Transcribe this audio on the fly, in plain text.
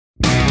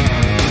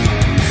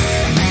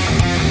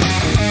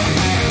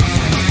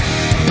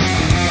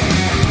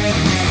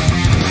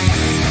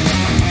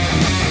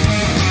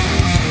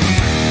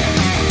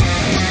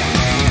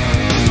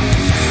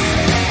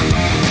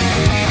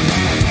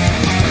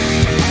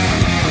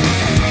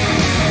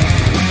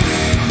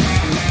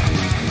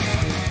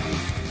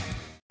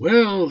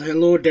Well,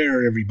 hello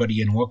there,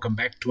 everybody, and welcome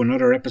back to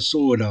another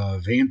episode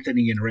of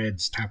Anthony and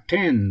Red's Top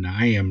 10.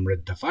 I am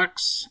Red the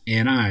Fox,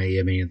 and I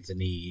am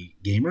Anthony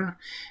Gamer.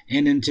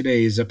 And in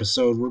today's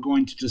episode, we're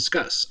going to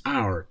discuss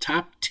our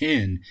top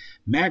 10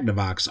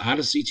 Magnavox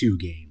Odyssey 2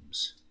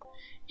 games.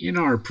 In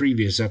our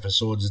previous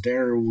episodes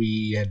there,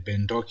 we had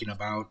been talking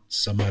about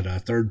some of the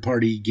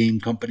third-party game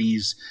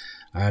companies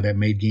that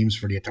made games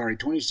for the Atari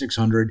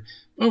 2600,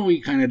 but we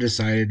kind of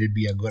decided it'd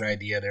be a good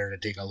idea there to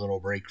take a little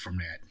break from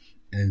that.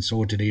 And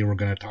so today we're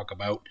going to talk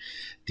about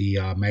the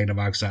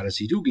Magnavox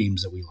Odyssey 2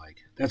 games that we like.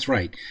 That's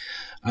right.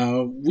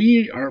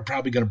 We are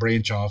probably going to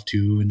branch off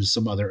into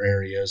some other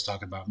areas,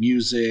 talking about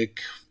music,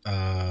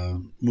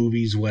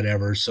 movies,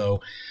 whatever. So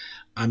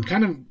I'm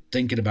kind of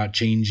thinking about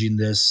changing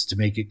this to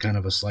make it kind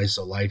of a slice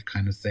of life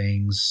kind of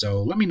thing.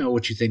 So let me know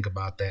what you think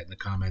about that in the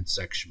comments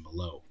section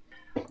below.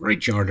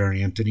 Right, you are there,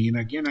 Anthony. And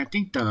again, I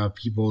think the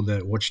people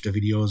that watch the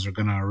videos are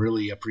going to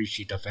really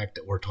appreciate the fact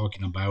that we're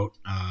talking about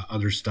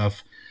other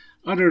stuff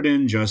other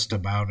than just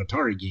about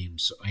Atari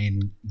games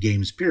and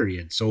games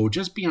period. So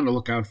just be on the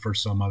lookout for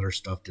some other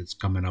stuff that's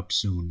coming up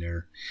soon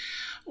there.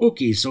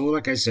 Okay, so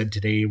like I said,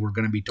 today we're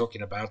going to be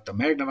talking about the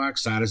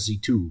Magnavox Odyssey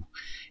 2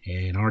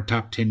 and our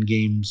top 10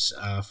 games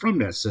from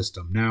that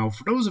system. Now,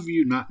 for those of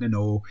you not in the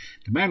know,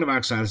 the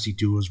Magnavox Odyssey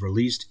 2 was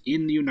released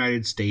in the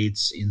United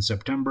States in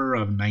September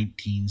of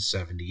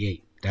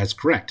 1978. That's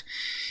correct.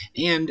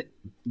 And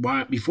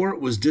before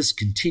it was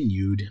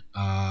discontinued,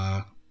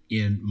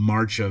 in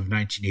March of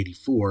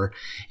 1984,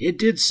 it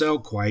did sell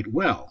quite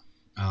well.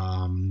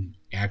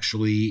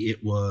 Actually,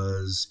 it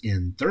was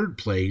in third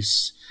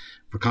place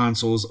for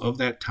consoles of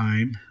that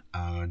time,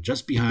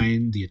 just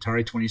behind the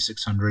Atari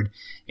 2600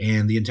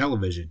 and the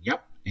Intellivision.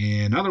 Yep.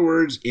 In other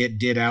words, it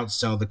did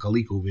outsell the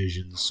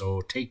ColecoVision, so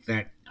take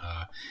that,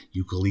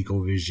 you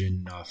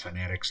ColecoVision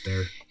fanatics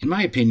there. In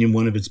my opinion,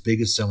 one of its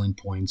biggest selling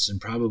points,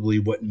 and probably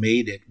what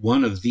made it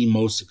one of the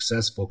most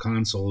successful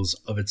consoles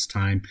of its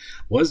time,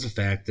 was the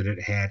fact that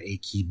it had a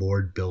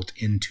keyboard built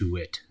into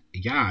it.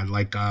 Yeah,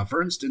 like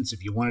for instance,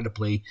 if you wanted to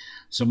play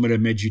some of the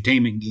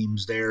edutainment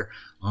games there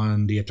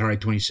on the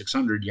Atari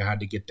 2600, you had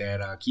to get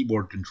that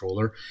keyboard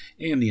controller,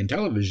 and the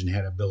Intellivision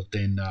had a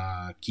built-in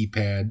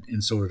keypad,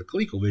 and so did the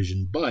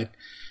ColecoVision. But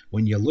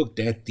when you looked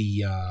at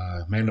the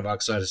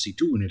Magnavox Odyssey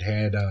 2 and it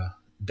had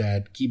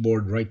that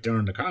keyboard right there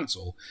on the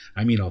console,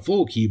 I mean a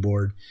full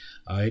keyboard,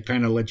 it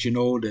kind of let you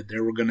know that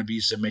there were going to be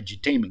some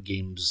edutainment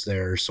games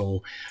there.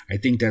 So I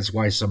think that's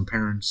why some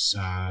parents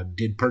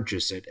did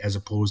purchase it as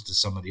opposed to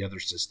some of the other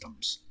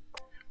systems.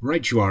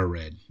 Right, you are,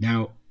 Red.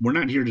 Now, we're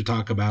not here to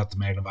talk about the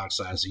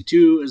Magnavox Odyssey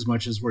 2 as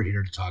much as we're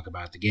here to talk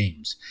about the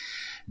games.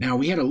 Now,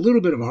 we had a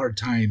little bit of a hard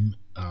time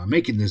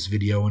making this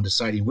video and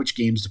deciding which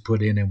games to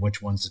put in and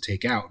which ones to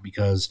take out,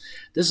 because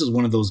this is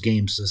one of those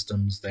game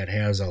systems that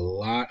has a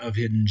lot of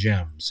hidden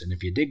gems, and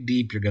if you dig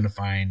deep, you're going to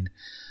find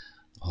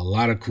a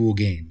lot of cool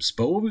games.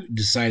 But what we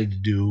decided to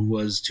do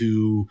was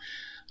to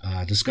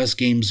discuss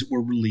games that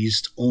were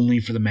released only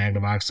for the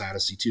Magnavox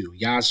Odyssey 2.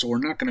 Yeah, so we're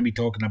not going to be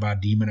talking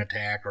about Demon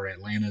Attack or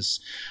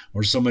Atlantis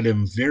or some of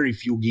them very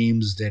few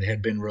games that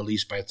had been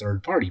released by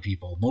third-party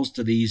people. Most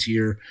of these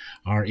here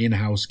are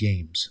in-house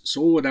games.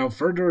 So without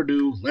further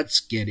ado, let's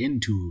get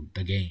into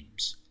the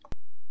games.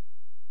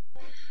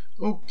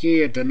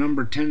 Okay, at the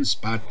number 10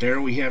 spot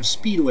there, we have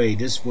Speedway.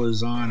 This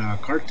was on a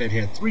cart that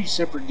had 3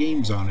 separate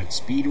games on it: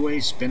 Speedway,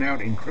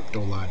 Spinout, and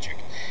Crypto Logic.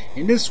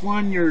 In this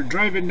one, you're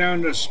driving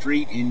down the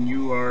street and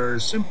you are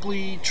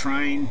simply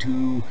trying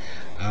to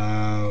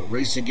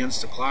race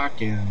against the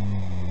clock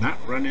and not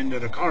run into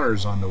the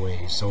cars on the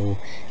way. So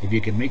if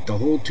you can make the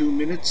whole 2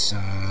 minutes,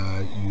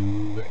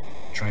 you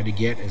try to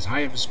get as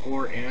high of a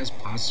score as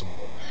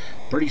possible.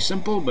 Pretty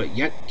simple, but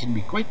yet can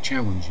be quite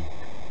challenging.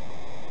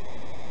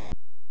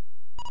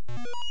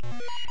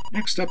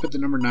 Next up at the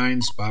number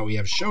 9 spot, we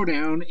have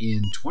Showdown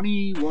in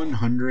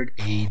 2100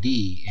 AD,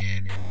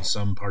 and in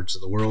some parts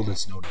of the world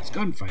it's known as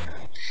Gunfighter.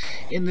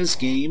 In this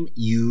game,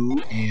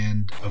 you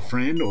and a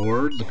friend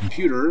or the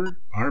computer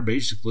are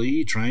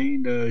basically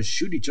trying to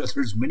shoot each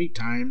other as many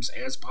times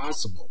as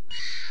possible.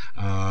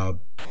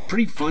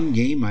 Pretty fun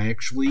game,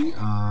 actually.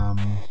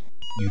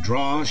 You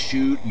draw,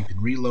 shoot, you can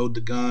reload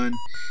the gun,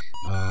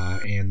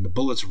 and the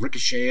bullets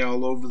ricochet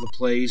all over the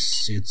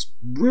place. It's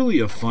really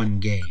a fun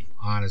game,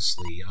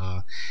 honestly.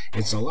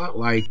 It's a lot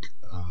like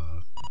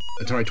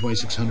Atari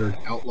 2600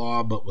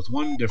 Outlaw, but with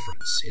one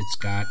difference. It's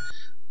got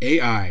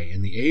AI,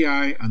 and the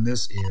AI on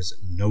this is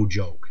no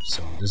joke.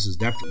 So this is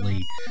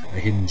definitely a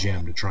hidden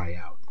gem to try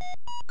out.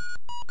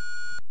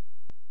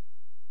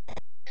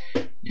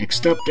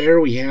 Next up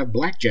there, we have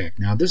Blackjack.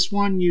 Now this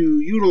one, you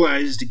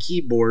utilize the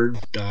keyboard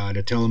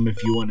to tell them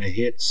if you want to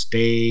hit,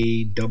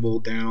 stay, double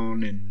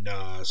down, and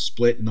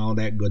split, and all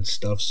that good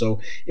stuff.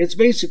 So it's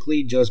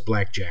basically just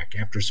Blackjack.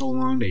 After so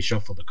long, they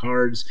shuffle the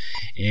cards,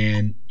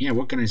 and yeah,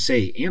 what can I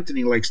say?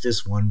 Anthony likes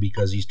this one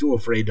because he's too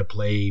afraid to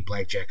play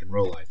Blackjack in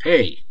real life.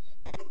 Hey!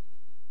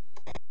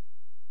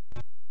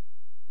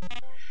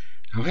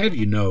 I'll have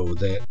you know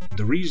that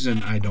the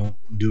reason I don't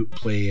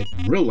play it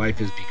in real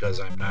life is because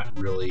I'm not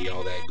really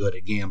all that good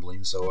at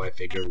gambling, so I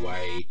figured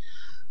why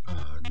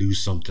do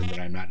something that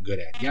I'm not good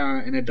at. Yeah,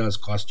 and it does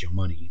cost you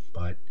money.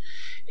 But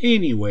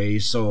anyway,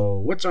 so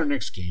what's our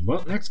next game?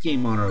 Well, next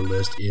game on our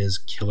list is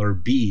Killer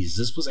Bees.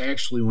 This was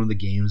actually one of the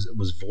games that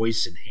was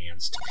voice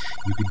enhanced.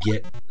 You could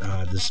get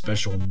this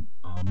special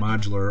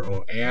modular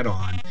or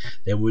add-on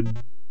that would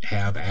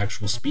have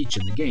actual speech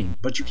in the game,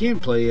 but you can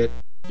play it,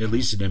 at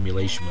least in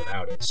emulation,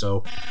 without it.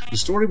 So the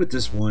story with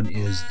this one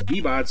is the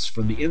Bee-Bots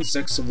from the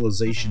insect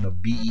civilization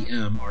of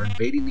BEM are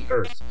invading the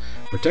Earth,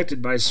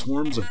 protected by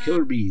swarms of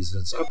killer bees,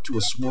 and it's up to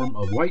a swarm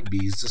of white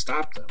bees to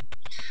stop them.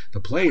 The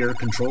player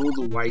controls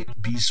the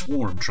white bee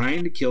swarm,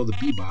 trying to kill the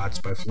Bee-Bots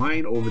by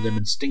flying over them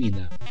and stinging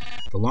them.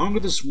 The longer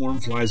the swarm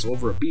flies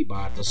over a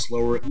Bee-Bot, the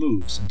slower it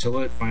moves, until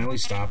it finally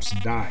stops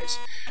and dies.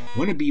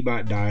 When a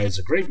Bee-Bot dies,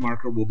 a grave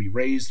marker will be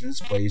raised in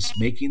its place,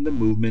 making the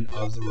movement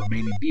of the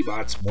remaining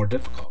Bee-Bots more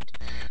difficult.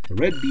 The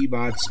red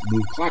Bee-Bots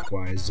move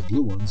clockwise, the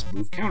blue ones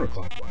move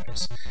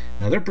counterclockwise.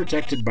 Now they're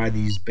protected by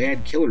these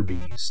bad killer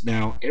bees.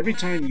 Now every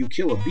time you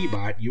kill a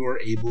Bee-Bot, you are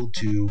able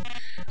to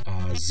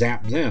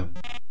zap them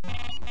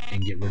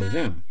and get rid of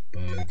them.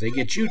 But if they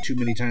get you too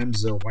many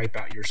times, they'll wipe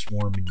out your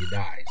swarm and you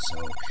die.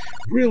 So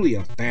really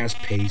a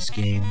fast-paced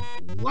game,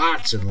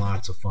 lots and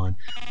lots of fun.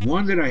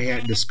 One that I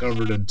hadn't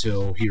discovered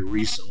until here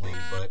recently,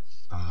 but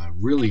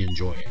really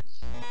enjoy it.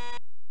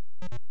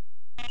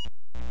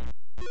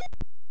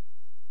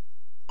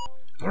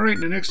 Alright,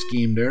 the next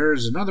game there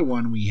is another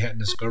one we hadn't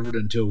discovered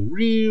until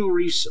real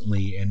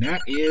recently, and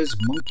that is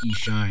Monkey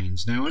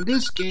Shines. Now in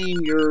this game,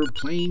 you're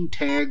playing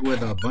tag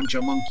with a bunch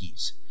of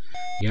monkeys.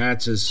 Yeah,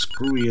 it's as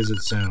screwy as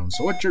it sounds.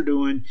 So what you're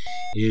doing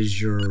is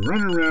you're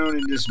running around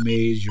in this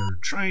maze, you're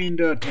trying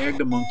to tag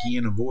the monkey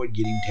and avoid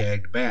getting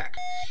tagged back.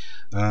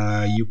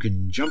 You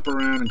can jump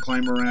around and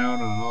climb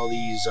around on all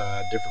these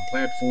different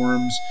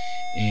platforms,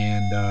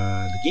 and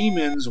the game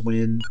ends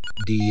when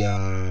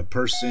the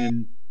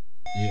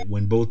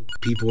when both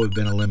people have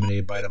been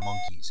eliminated by the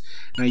monkeys.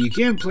 Now you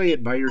can play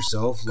it by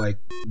yourself like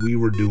we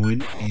were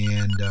doing,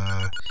 and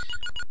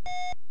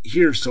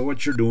here, so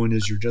what you're doing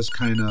is you're just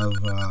kind of,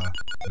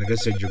 like I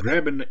said,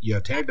 you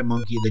tag the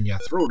monkey, then you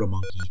throw the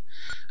monkey.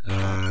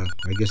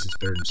 I guess it's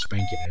better than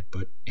spanking it,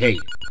 but hey,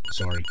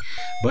 sorry.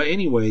 But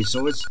anyway,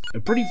 so it's a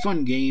pretty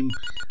fun game.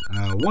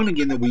 One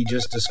again that we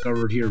just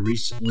discovered here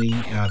recently.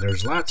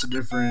 There's lots of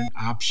different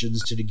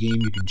options to the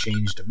game. You can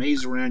change the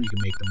maze around, you can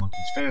make the monkeys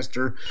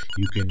faster,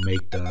 you can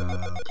make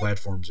the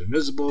platforms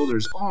invisible.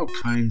 There's all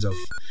kinds of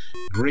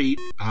great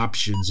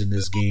options in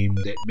this game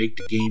that make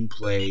the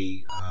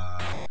gameplay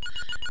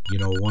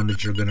one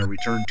that you're going to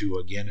return to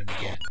again and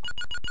again.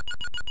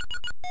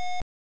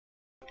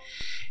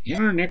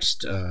 And our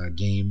next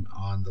game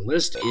on the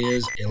list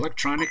is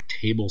Electronic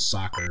Table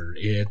Soccer.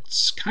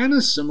 It's kind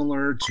of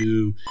similar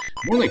to,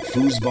 more like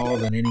foosball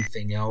than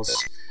anything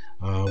else,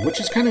 which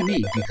is kind of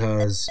neat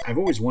because I've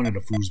always wanted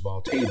a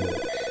foosball table.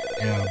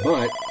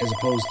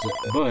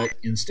 But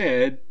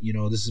instead,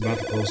 this is about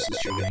the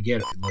closest you're going to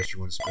get unless you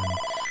want to spend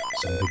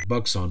some big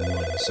bucks on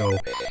one. So,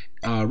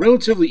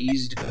 relatively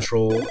easy to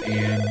control,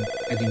 and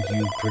I think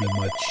you pretty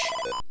much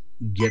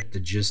get the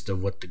gist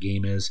of what the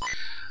game is.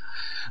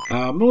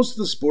 Most of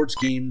the sports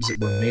games that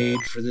were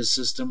made for this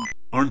system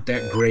aren't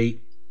that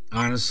great.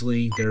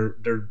 Honestly, they're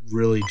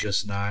really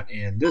just not,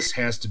 and this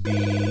has to be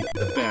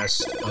the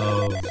best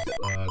of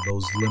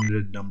those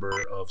limited number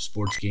of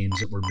sports games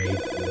that were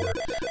made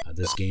for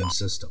this game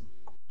system.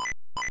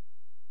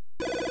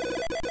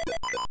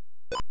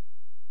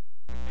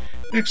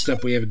 Next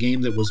up, we have a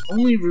game that was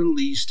only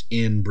released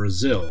in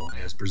Brazil,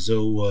 as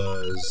Brazil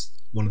was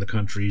one of the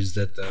countries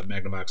that the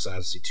Magnavox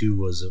Odyssey 2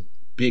 was a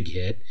big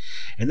hit,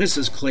 and this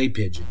is Clay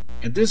Pigeon.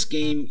 At this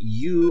game,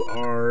 you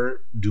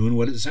are doing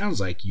what it sounds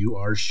like. You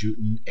are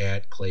shooting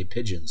at clay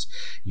pigeons.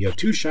 You have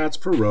 2 shots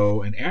per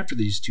row, and after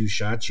these 2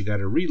 shots, you got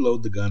to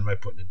reload the gun by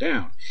putting it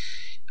down.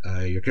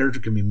 Your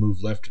character can be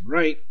moved left and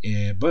right,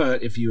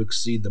 but if you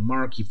exceed the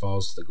mark, he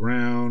falls to the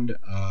ground.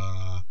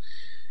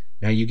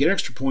 Now you get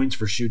extra points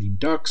for shooting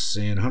ducks,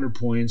 and 100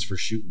 points for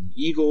shooting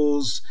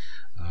eagles,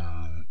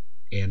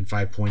 and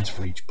 5 points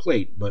for each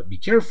plate. But be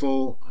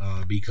careful,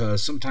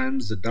 because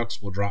sometimes the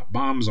ducks will drop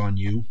bombs on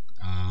you,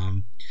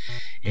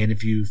 and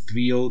if you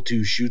fail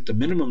to shoot the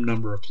minimum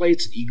number of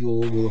plates, an eagle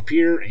will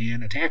appear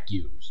and attack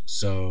you.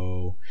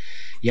 So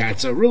yeah,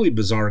 it's a really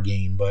bizarre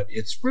game, but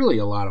it's really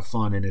a lot of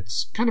fun, and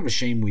it's kind of a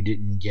shame we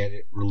didn't get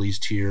it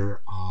released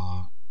here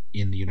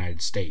in the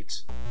United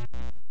States.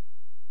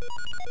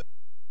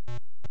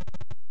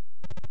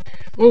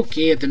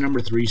 Okay, at the number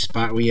 3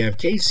 spot, we have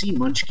KC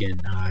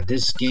Munchkin.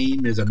 This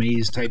game is a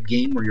maze-type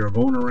game where you're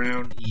going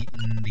around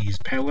eating these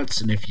pellets,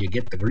 and if you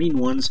get the green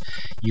ones,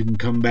 you can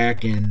come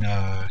back and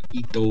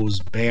eat those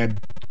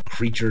bad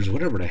creatures,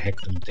 whatever the heck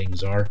them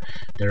things are,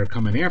 that are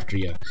coming after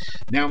you.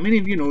 Now, many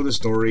of you know the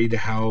story to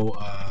how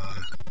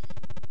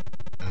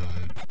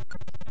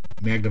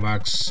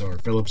Magnavox or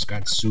Philips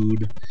got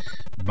sued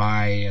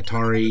by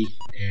Atari,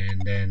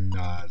 and then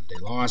they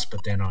lost,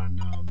 but then on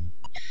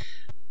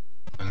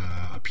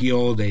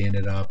appeal. They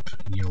ended up,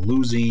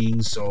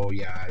 losing. So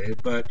yeah,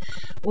 but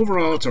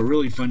overall, it's a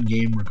really fun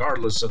game,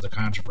 regardless of the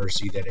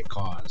controversy that it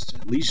caused.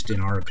 At least in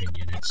our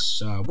opinion,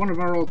 it's one of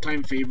our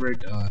all-time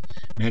favorite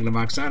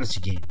Magnavox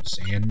Odyssey games,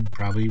 and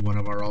probably one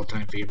of our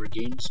all-time favorite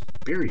games.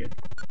 Period.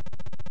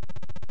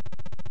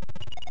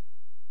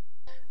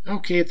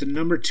 Okay, at the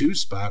number 2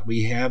 spot,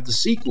 we have the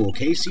sequel,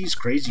 Casey's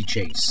Crazy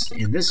Chase.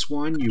 In this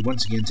one, you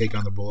once again take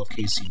on the role of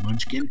Casey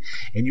Munchkin,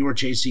 and you are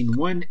chasing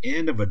one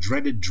end of a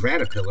dreaded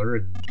Dratapillar,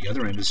 and the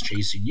other end is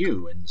chasing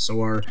you, and so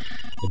are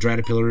the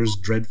Dratapillar's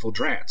dreadful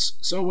drats.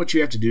 So what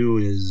you have to do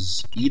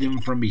is eat him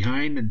from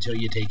behind until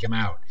you take him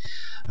out.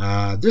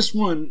 This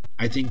one,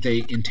 I think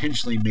they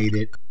intentionally made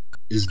it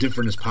as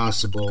different as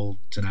possible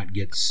to not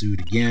get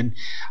sued again.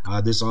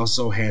 This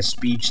also has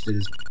speech that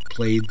is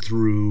played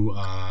through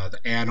the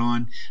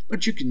add-on,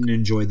 but you can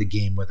enjoy the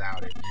game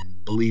without it.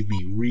 And believe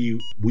me,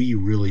 we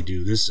really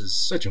do. This is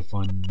such a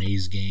fun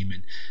maze game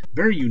and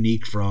very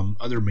unique from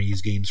other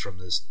maze games from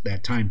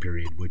that time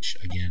period, which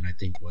again I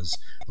think was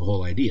the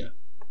whole idea.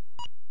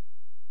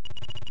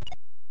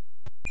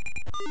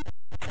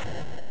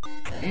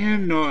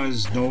 And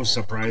as no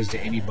surprise to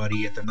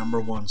anybody, at the number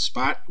 1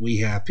 spot, we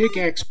have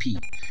Pickaxe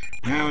Pete.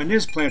 Now, in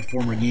this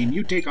platformer game,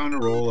 you take on the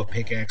role of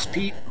Pickaxe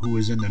Pete, who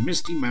is in the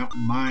Misty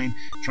Mountain Mine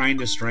trying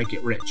to strike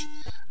it rich.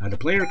 The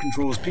player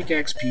controls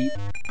Pickaxe Pete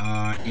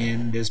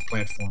in this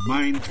platform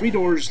mine. 3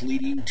 doors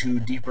leading to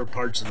deeper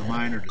parts of the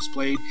mine are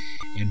displayed,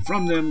 and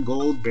from them,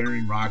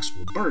 gold-bearing rocks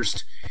will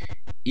burst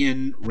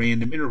in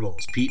random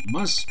intervals. Pete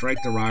must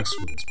strike the rocks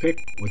with his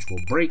pick, which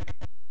will break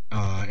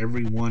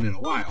every one in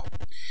a while.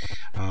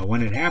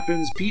 When it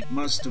happens, Pete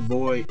must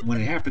avoid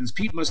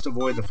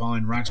the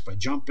falling rocks by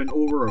jumping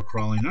over or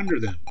crawling under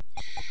them.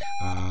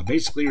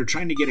 Basically, you're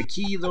trying to get a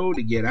key, though,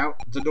 to get out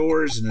the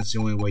doors, and that's the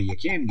only way you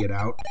can get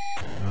out.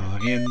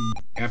 And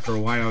after a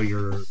while,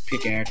 your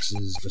pickaxe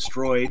is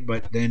destroyed,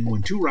 but then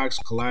when 2 rocks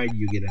collide,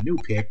 you get a new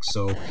pick.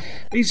 So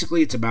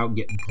basically, it's about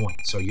getting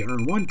points. So you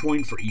earn 1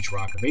 point for each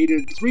rock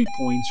evaded, 3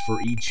 points for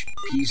each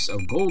piece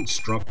of gold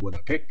struck with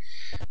a pick,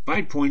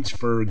 5 points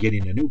for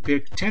getting a new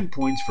pick, 10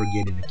 points for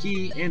getting a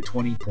key, and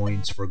 20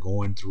 points for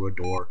going through a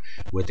door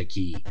with a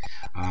key.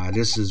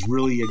 This is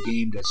really a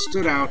game that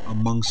stood out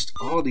amongst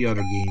all the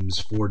other games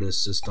for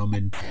this system,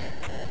 and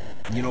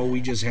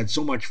we just had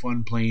so much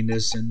fun playing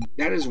this, and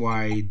that is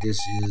why this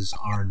is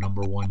our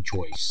number 1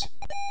 choice.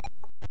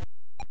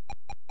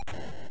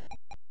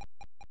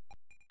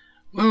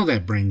 Well,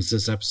 that brings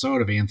this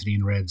episode of Anthony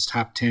and Red's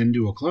Top 10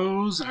 to a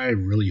close. I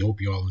really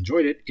hope you all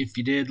enjoyed it. If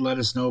you did, let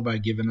us know by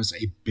giving us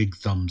a big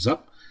thumbs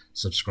up.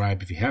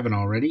 Subscribe if you haven't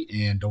already,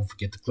 and don't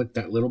forget to click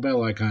that little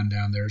bell icon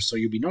down there so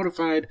you'll be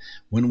notified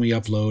when we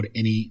upload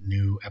any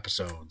new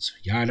episodes.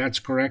 Yeah, that's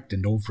correct,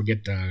 and don't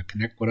forget to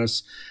connect with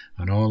us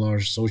on all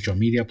our social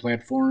media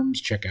platforms.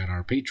 Check out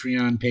our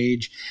Patreon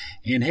page,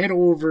 and head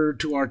over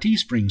to our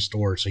Teespring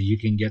store so you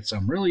can get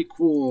some really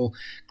cool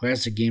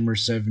Classic Gamer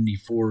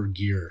 74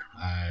 gear.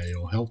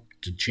 It'll help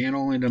the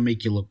channel and it'll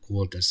make you look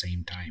cool at the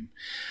same time.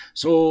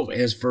 So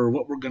as for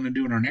what we're going to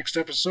do in our next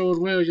episode,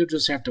 well, you'll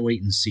just have to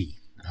wait and see.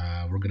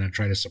 We're going to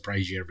try to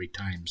surprise you every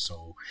time,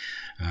 so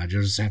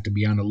just have to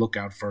be on the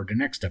lookout for the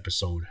next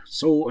episode.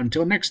 So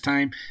until next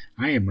time,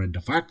 I am Red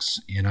the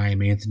Fox, and I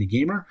am Anthony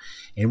Gamer,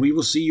 and we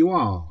will see you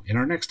all in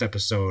our next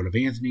episode of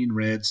Anthony and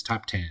Red's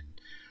Top 10.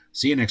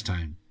 See you next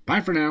time. Bye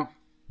for now.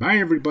 Bye,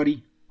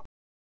 everybody.